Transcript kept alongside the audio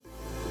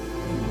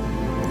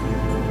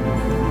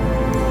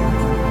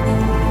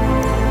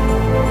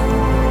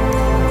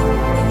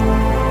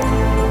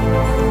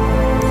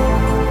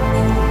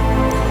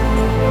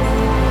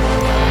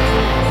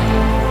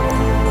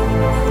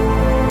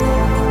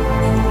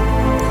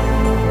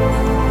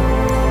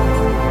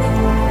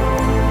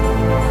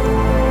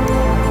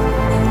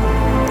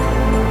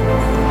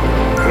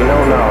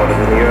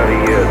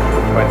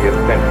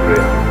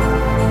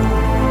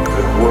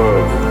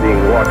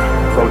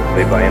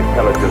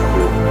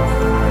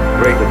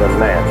greater than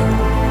man,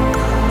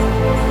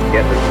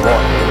 yet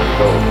immortal in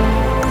soul.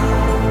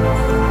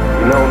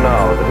 We know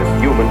now that if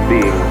human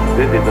beings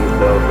busy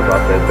themselves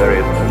about their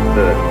various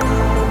concerns,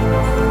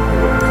 they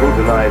were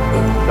scrutinized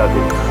and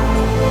studied.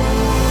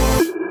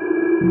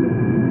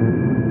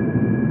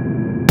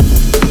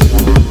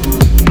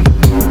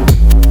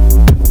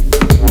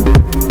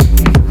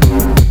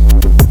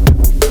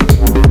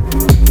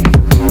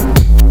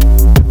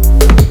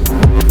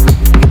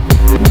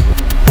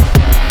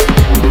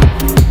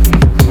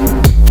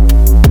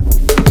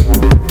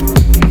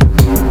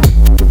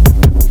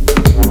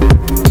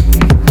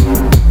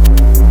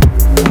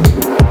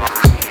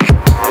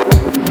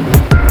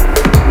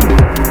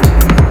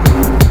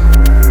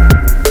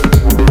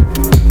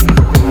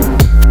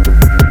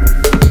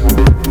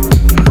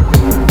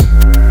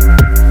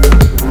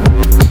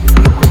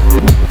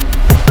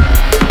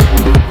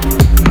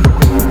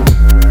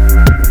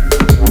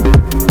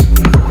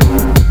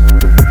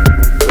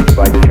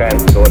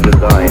 Or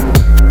design,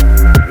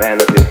 man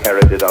is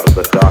inherited out of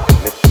the dark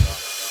mystery